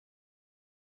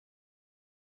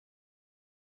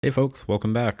Hey folks,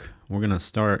 welcome back. We're going to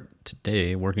start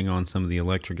today working on some of the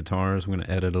electric guitars. We're going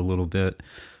to edit a little bit,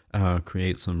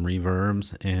 create some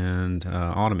reverbs, and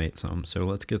automate some. So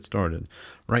let's get started.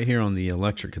 Right here on the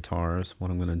electric guitars,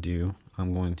 what I'm going to do,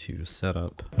 I'm going to set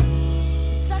up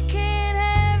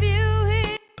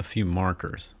a few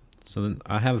markers. So then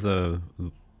I have the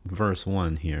verse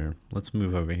 1 here. Let's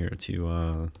move over here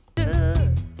to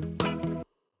the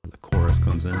chorus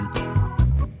comes in.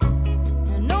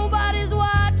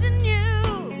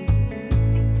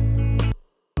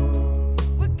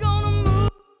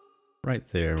 Right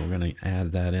there, we're going to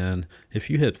add that in. If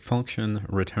you hit function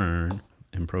return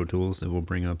in Pro Tools, it will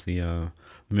bring up the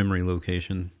memory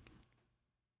location.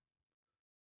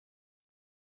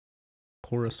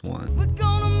 Chorus 1. We're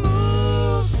gonna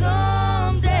move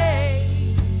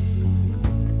someday.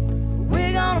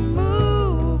 We're gonna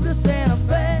move to Santa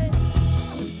Fe.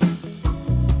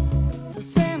 To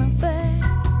Santa Fe.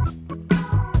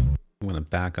 I'm going to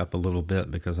back up a little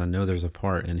bit because I know there's a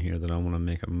part in here that I want to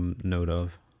make a note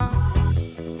of.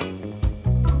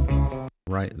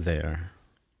 Right there,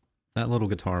 that little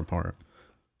guitar part.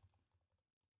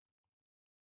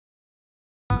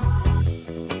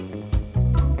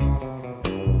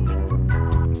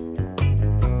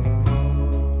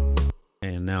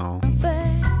 And now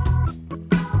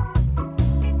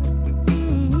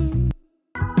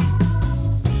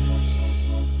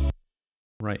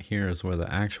right here is where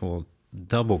the actual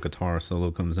double guitar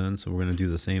solo comes in, so we're going to do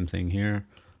the same thing here.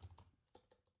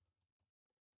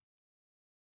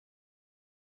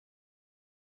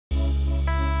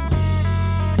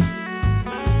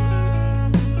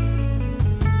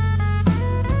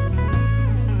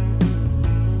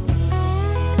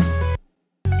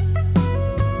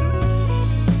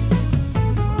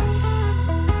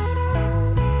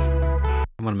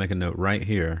 I'm going to make a note right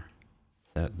here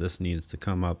that this needs to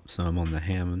come up some on the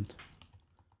Hammond.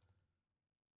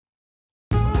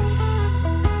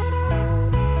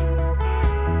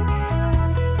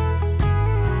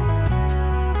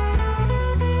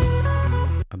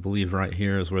 I believe right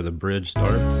here is where the bridge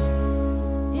starts.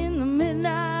 In the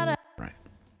midnight, right.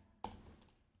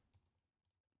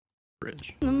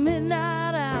 Bridge. In the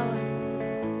midnight hour,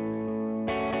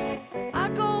 I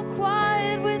go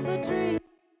quiet with a dream.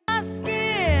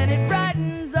 It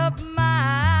brightens up my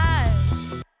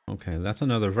eyes. Okay, that's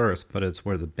another verse, but it's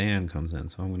where the band comes in,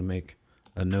 so I'm going to make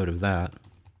a note of that.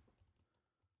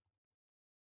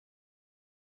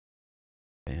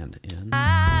 Band in.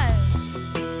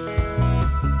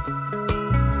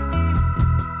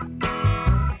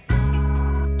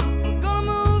 We're gonna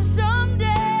move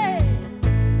someday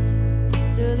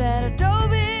to that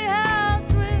adobe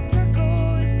house with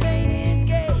turquoise painted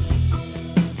gates.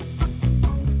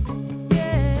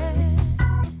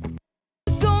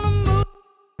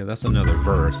 Yeah, that's another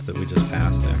verse that we just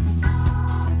passed there.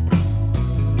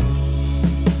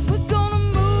 We're gonna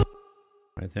move.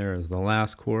 Right there is the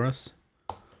last chorus.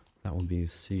 That will be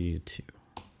C2.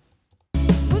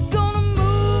 We're gonna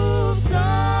move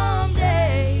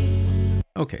someday.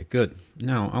 Okay, good.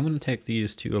 Now I'm going to take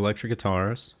these two electric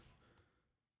guitars.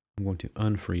 I'm going to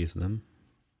unfreeze them.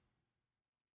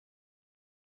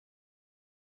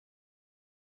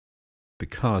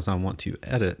 Because I want to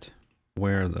edit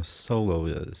where the solo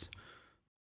is.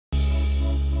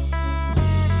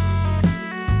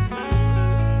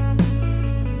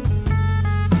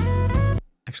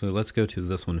 Actually, let's go to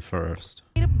this one first.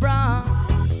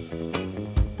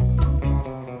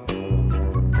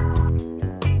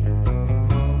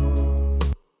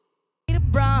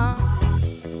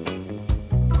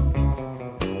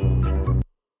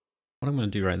 What I'm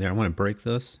going to do right there, I'm going to break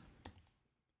this.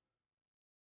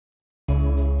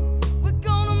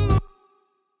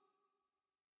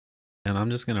 And I'm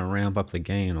just going to ramp up the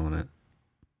gain on it.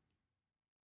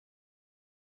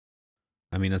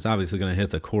 I mean, it's obviously going to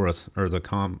hit the chorus or the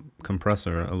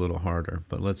compressor a little harder,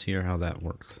 but let's hear how that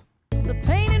works. It's the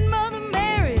painted Mother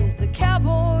Marys, the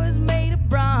cowboys made of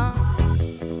bronze.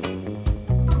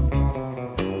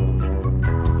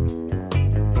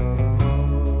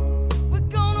 We're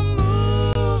gonna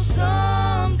move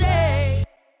someday.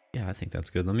 Yeah, I think that's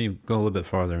good. Let me go a little bit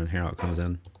farther and hear how it comes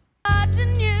in.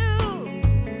 Watching you.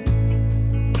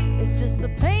 It's just the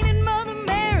painted Mother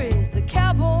Marys, the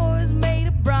cowboys made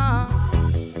of bronze.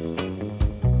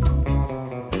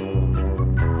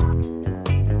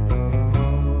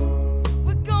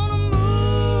 We're gonna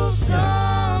move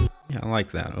some. Yeah, I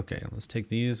like that. Okay, let's take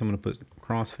these. I'm gonna put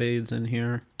crossfades in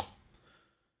here.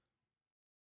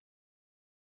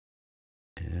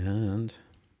 And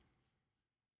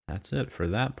that's it for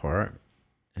that part.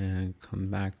 And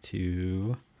come back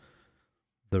to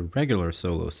the regular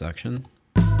solo section.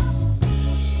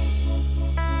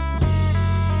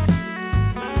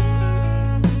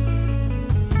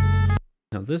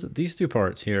 Now these two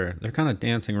parts here, they're kind of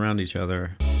dancing around each other.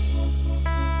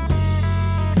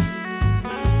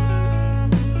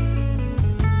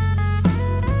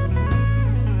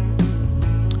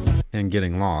 And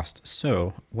getting lost.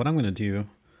 So what I'm going to do,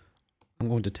 I'm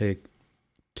going to take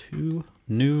 2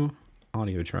 new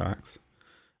audio tracks.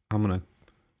 I'm going to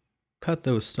cut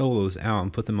those solos out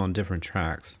and put them on different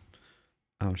tracks.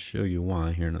 I'll show you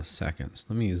why here in a second. So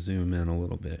let me zoom in a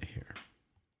little bit here.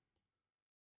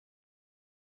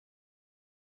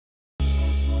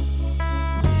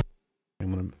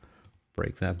 I'm going to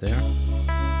break that there.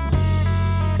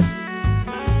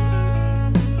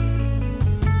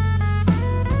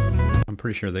 I'm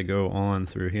pretty sure they go on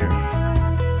through here.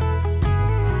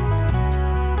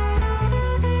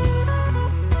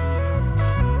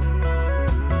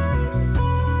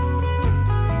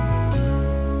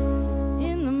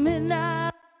 In the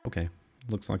midnight. Okay,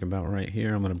 looks like about right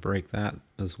here. I'm going to break that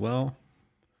as well.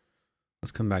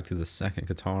 Let's come back to the second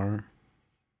guitar.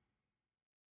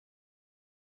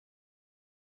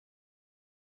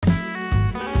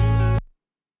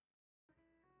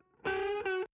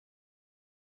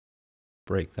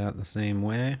 Break that the same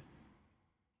way.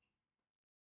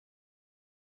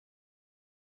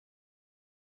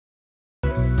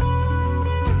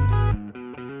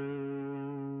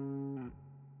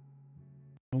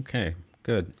 Okay,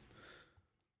 good.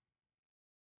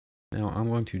 Now I'm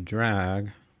going to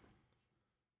drag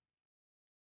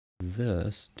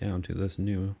this down to this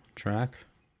new track.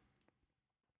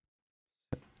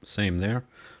 Same there.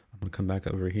 I'm going to come back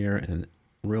over here and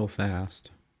real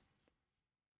fast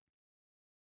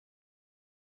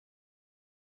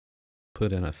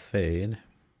put in a fade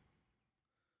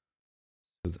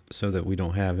so that we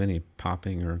don't have any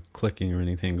popping or clicking or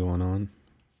anything going on.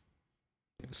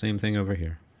 Same thing over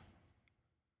here.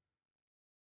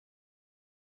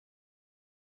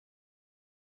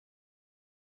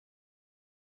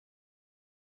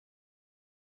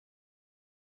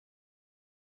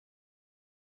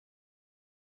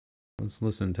 Let's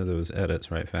listen to those edits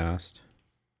right fast.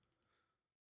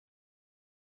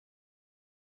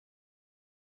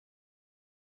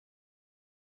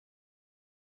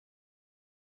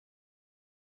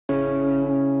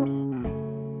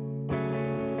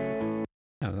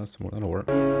 Yeah, that'll work.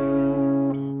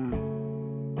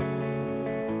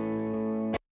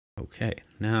 Okay,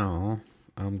 now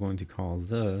I'm going to call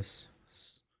this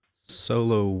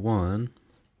Solo 1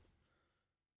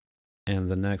 and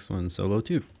the next one Solo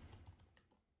 2.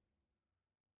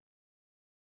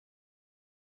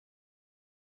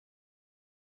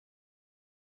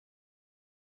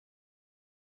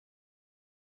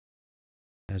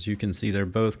 As you can see, they're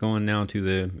both going now to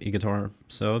the e-guitar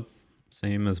sub,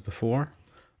 same as before.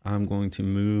 I'm going to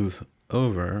move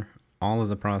over all of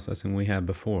the processing we had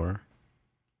before.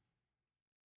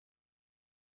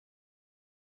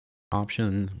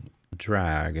 Option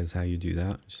drag is how you do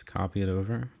that. Just copy it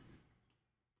over.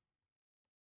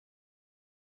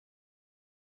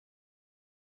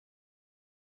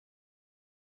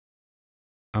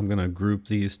 I'm going to group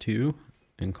these two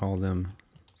and call them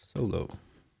solo.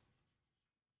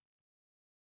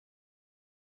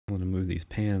 I'm going to move these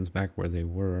pans back where they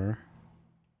were.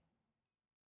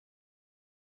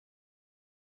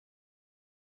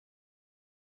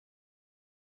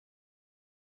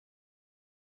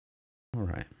 All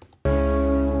right.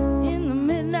 In the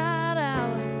midnight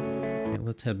hour. Okay,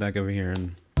 let's head back over here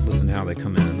and listen to how they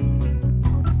come in.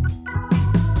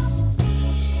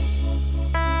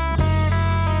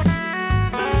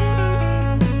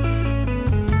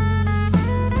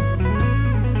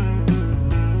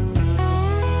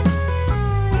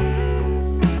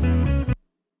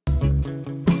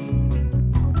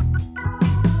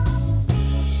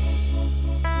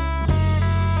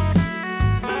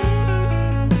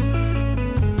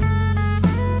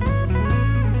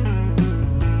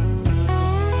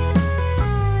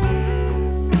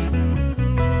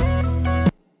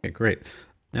 Great.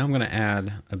 Now I'm going to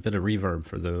add a bit of reverb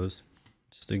for those,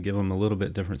 just to give them a little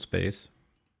bit different space.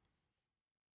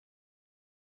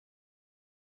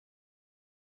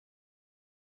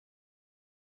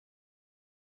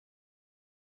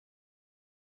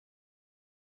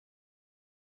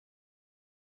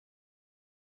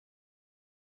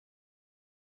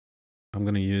 I'm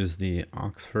going to use the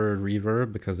Oxford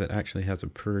reverb because it actually has a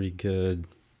pretty good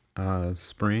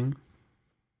spring.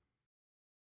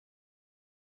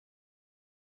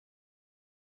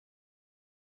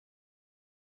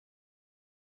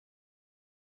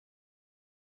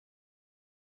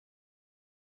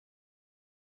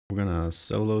 We're going to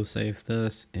solo save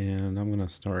this, and I'm going to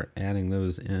start adding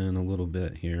those in a little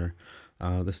bit here.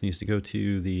 This needs to go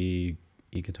to the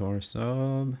e-guitar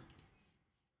sub.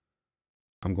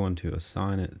 I'm going to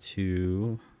assign it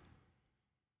to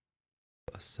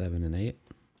a 7 and 8.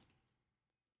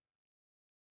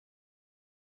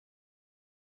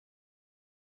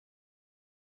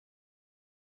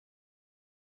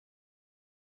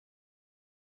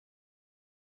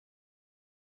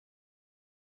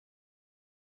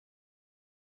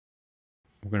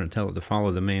 We're going to tell it to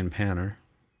follow the main panner.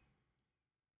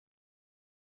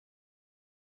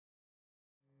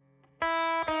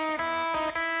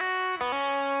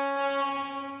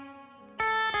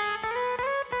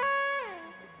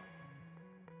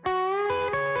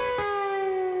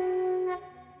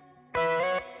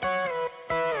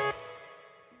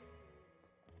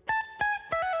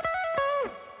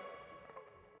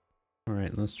 All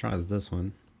right, let's try this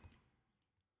one.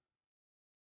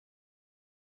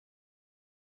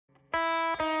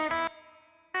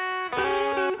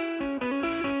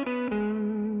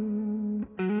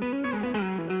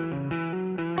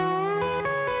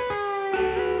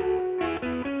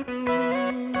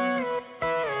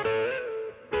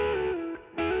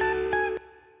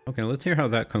 Okay, let's hear how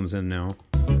that comes in now.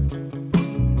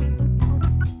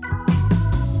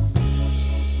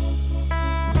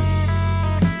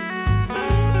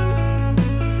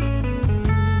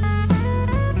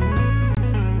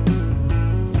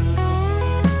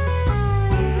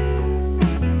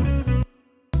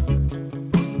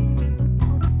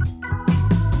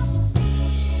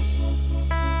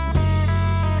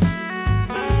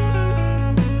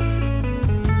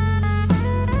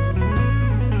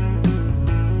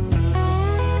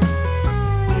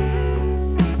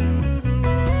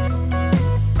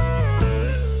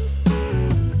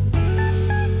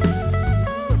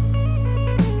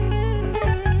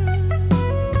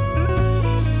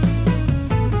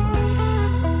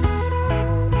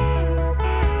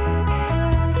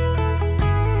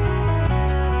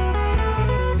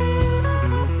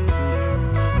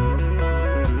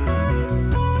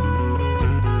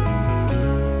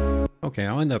 Okay,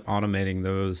 I'll end up automating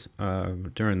those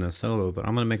during the solo, but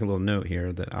I'm going to make a little note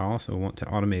here that I also want to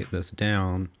automate this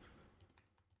down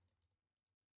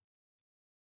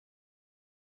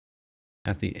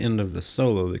at the end of the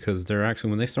solo, because they're actually,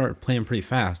 when they start playing pretty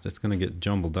fast, it's going to get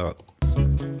jumbled up.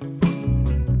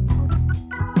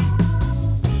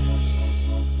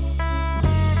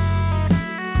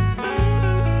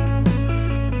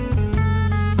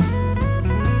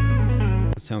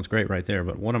 Sounds great right there,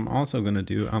 but what I'm also going to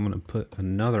do, I'm going to put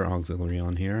another auxiliary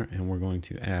on here, and we're going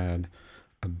to add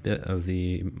a bit of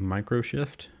the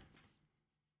Microshift.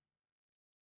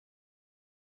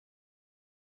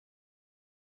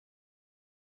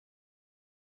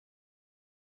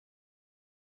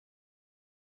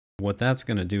 What that's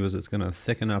going to do is it's going to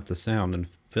thicken up the sound and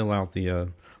fill out the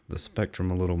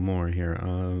spectrum a little more here.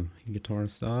 Guitar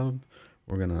sub,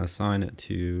 we're going to assign it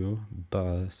to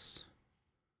bus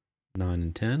 9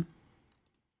 and 10.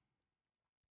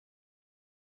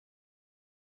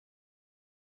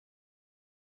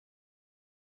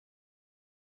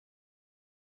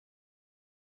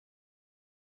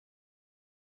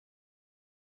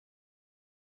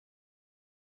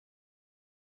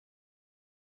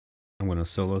 I'm going to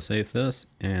solo save this,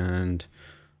 and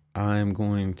I'm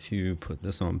going to put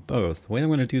this on both. The way I'm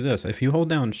going to do this, if you hold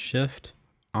down Shift,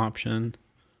 Option,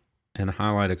 and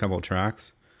highlight a couple of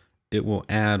tracks, it will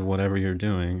add whatever you're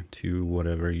doing to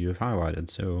whatever you've highlighted.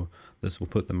 So this will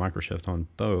put the Microshift on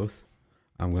both.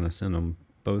 I'm going to send them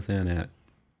both in at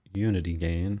unity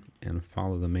gain and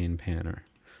follow the main panner.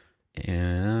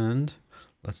 And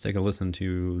let's take a listen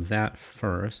to that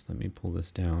first. Let me pull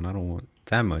this down. I don't want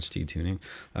that much T-tuning.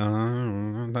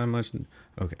 That much.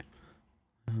 Okay.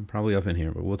 Probably up in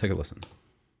here, but we'll take a listen.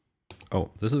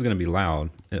 Oh, this is going to be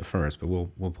loud at first, but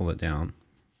we'll pull it down.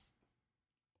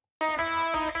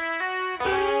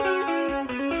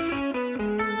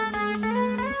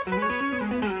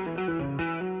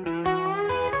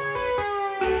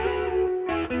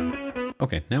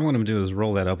 Okay, now what I'm going to do is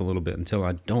roll that up a little bit until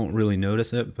I don't really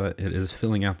notice it, but it is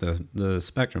filling out the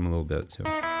spectrum a little bit. So.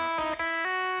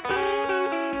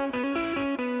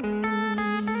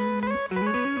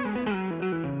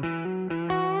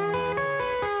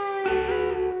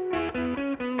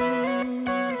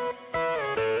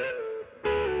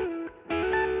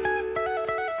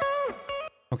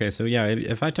 Okay, so yeah,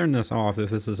 if I turn this off, if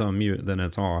this is on mute, then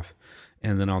it's off.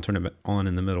 And then I'll turn it on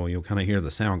in the middle. You'll kind of hear the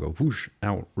sound go whoosh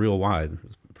out real wide.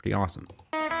 It's pretty awesome.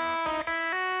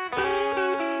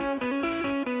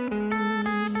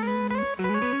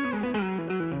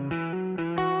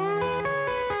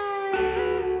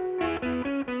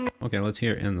 Okay, let's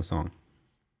hear it in the song.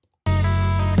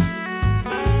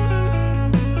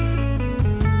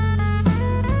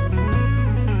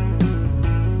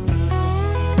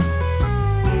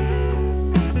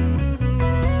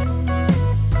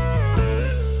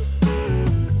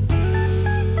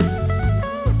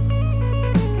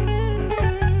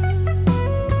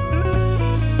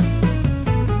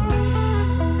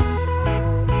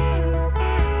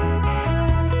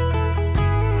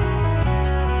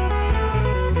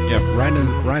 Yeah,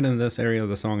 right in this area of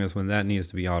the song is when that needs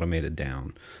to be automated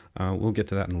down. We'll get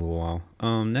to that in a little while.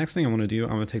 Next thing I'm going to do,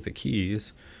 I'm going to take the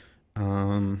keys.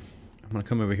 I'm going to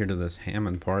come over here to this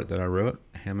Hammond part that I wrote,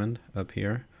 Hammond up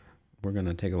here. We're going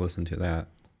to take a listen to that.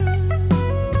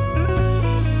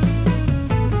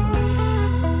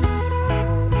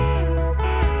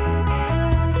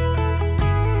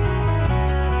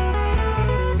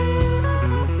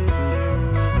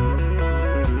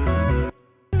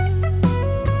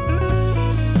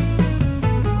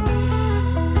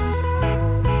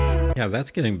 Yeah,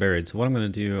 that's getting buried. So what I'm going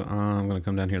to do, I'm going to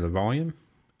come down here to volume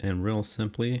and real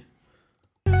simply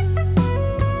I'm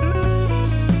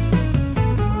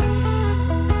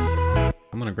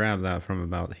going to grab that from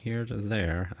about here to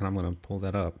there and I'm going to pull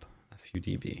that up a few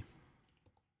dB.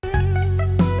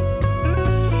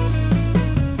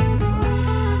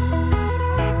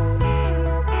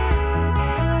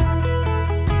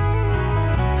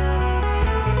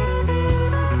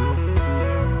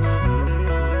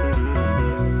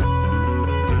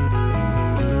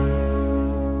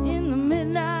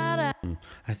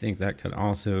 I think that could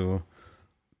also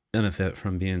benefit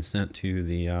from being sent to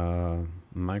the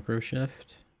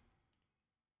Microshift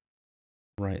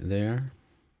right there.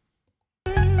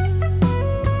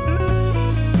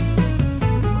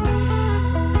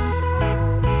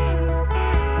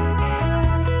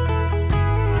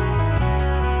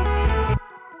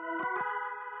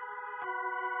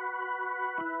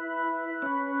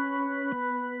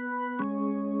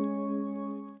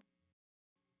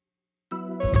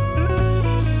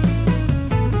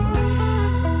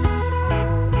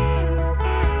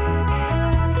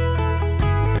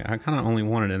 I kind of only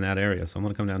want it in that area, so I'm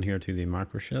going to come down here to the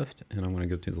Microshift and I'm going to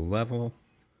go to the level.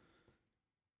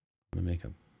 I'm going to make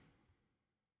a,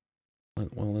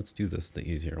 well, let's do this the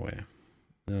easier way.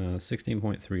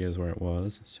 16.3 is where it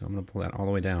was, so I'm going to pull that all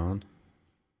the way down.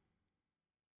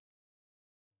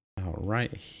 About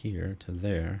right here to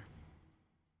there.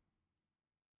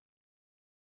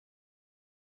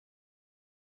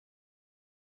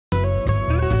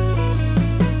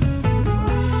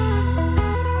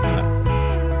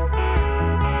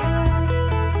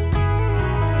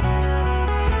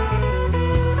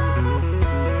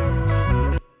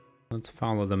 Let's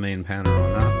follow the main pattern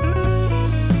on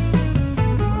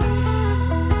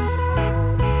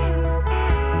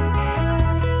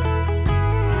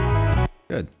that.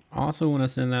 Good. Also want to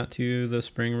send that to the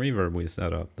spring reverb we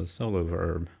set up, the solo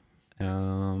verb.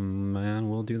 And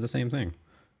we'll do the same thing.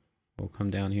 We'll come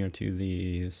down here to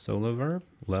the solo verb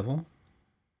level.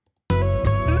 I'm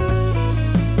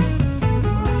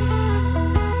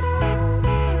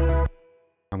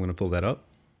going to pull that up.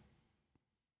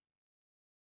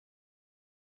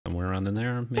 Somewhere around in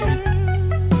there, maybe.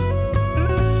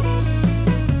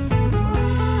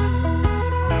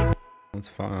 Let's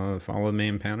follow the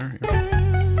main pattern here.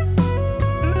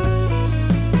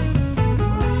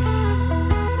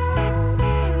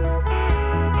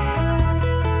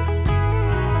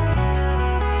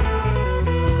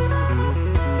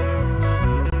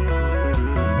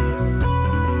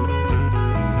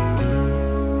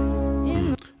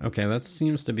 Okay, that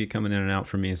seems to be coming in and out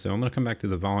for me, so I'm going to come back to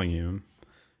the volume.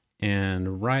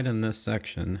 And right in this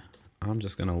section, I'm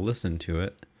just going to listen to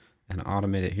it and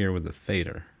automate it here with the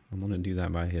fader. I'm going to do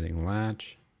that by hitting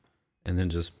latch and then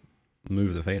just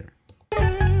move the fader.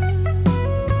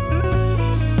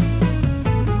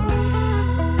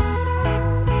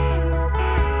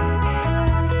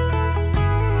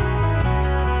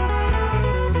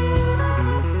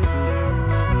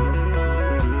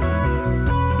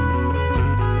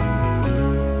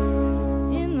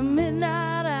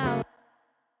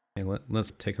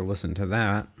 Let's take a listen to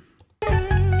that.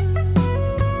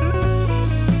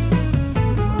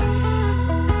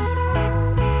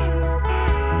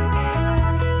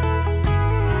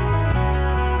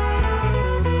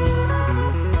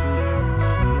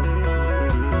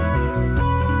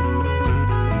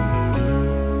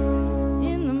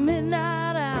 In the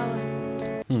midnight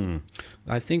hour.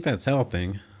 I think that's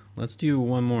helping. Let's do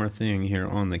one more thing here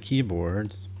on the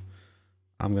keyboards.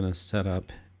 I'm going to set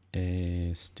up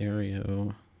a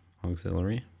stereo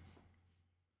auxiliary.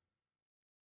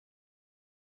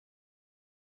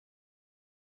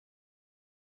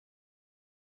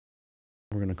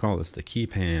 We're going to call this the key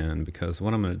pan because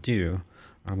what I'm going to do,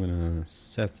 I'm going to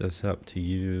set this up to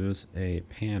use a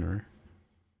panner.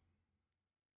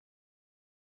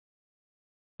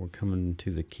 We're coming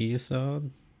to the key sub.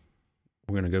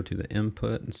 We're going to go to the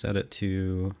input and set it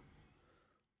to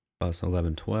bus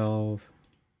 1112.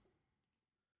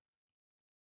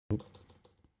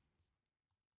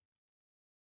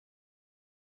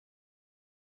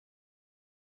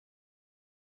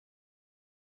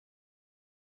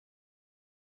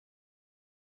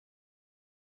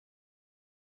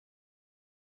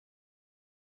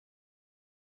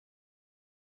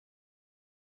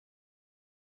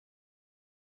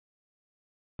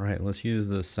 All right, let's use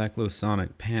the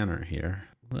cyclosonic panner here.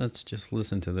 Let's just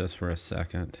listen to this for a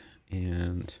second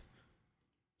and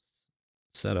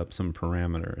set up some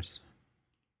parameters.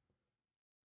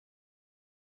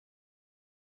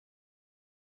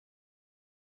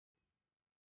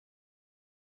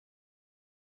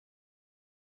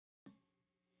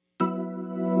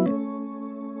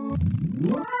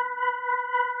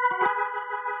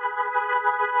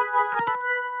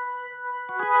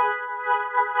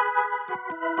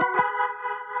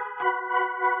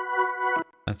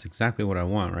 That's exactly what I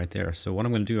want right there. So what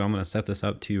I'm going to do, I'm going to set this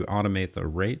up to automate the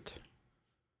rate.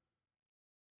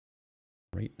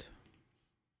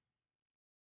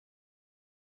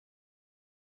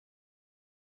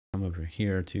 Come over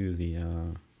here to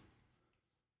the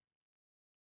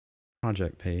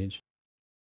project page.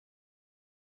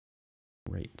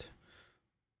 Rate.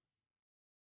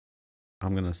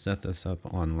 I'm going to set this up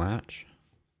on latch.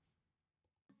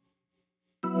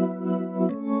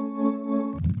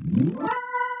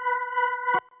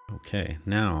 Okay,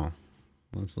 now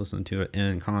let's listen to it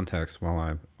in context while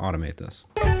I automate this.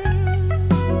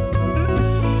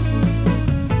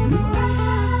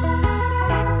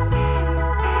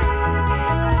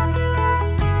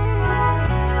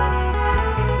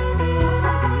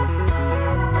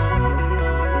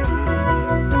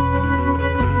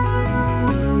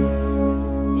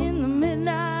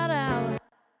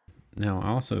 Now I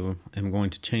also am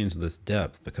going to change this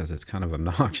depth because it's kind of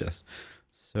obnoxious.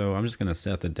 So I'm just going to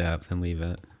set the depth and leave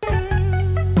it.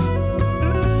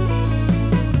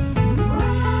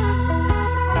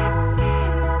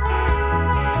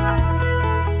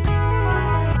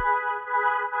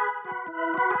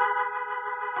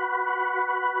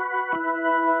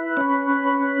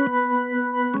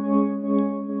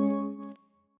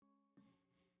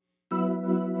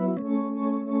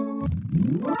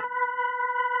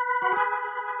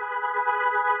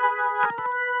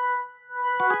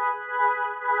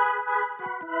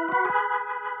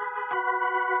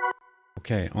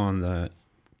 Okay, on the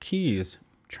keys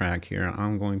track here,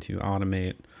 I'm going to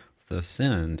automate the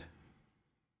send.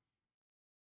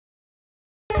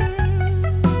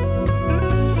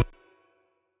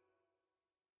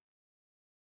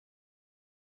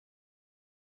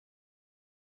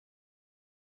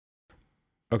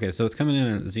 Okay, so it's coming in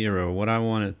at 0. What I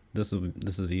wanted, this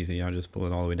is easy. I'll just pull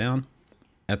it all the way down.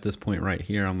 At this point right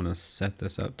here, I'm going to set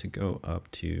this up to go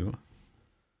up to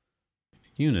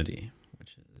unity,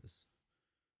 which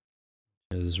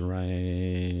is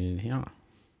right here.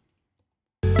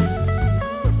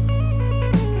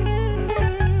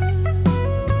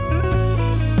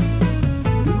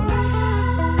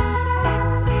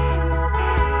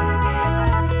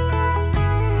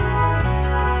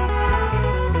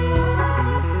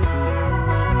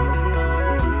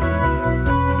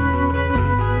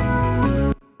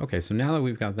 Okay, so now that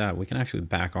we've got that, we can actually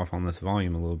back off on this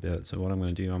volume a little bit. So what I'm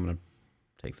going to do, I'm going to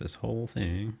take this whole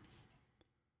thing,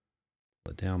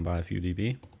 pull it down by a few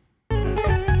dB.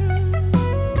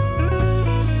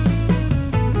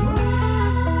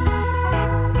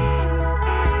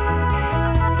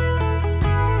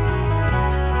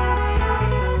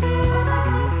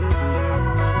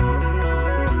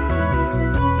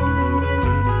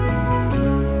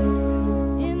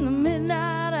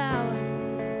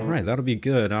 Right, that'll be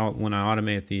good. When I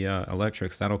automate the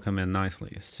electrics, that'll come in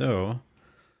nicely. So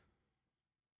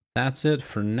that's it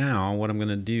for now. What I'm going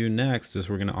to do next is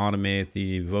we're going to automate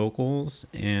the vocals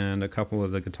and a couple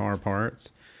of the guitar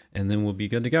parts, and then we'll be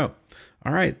good to go.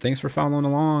 All right, thanks for following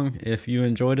along. If you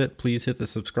enjoyed it, please hit the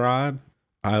subscribe.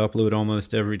 I upload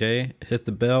almost every day. Hit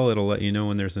the bell. It'll let you know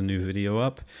when there's a new video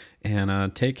up.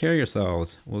 And take care of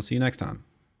yourselves. We'll see you next time.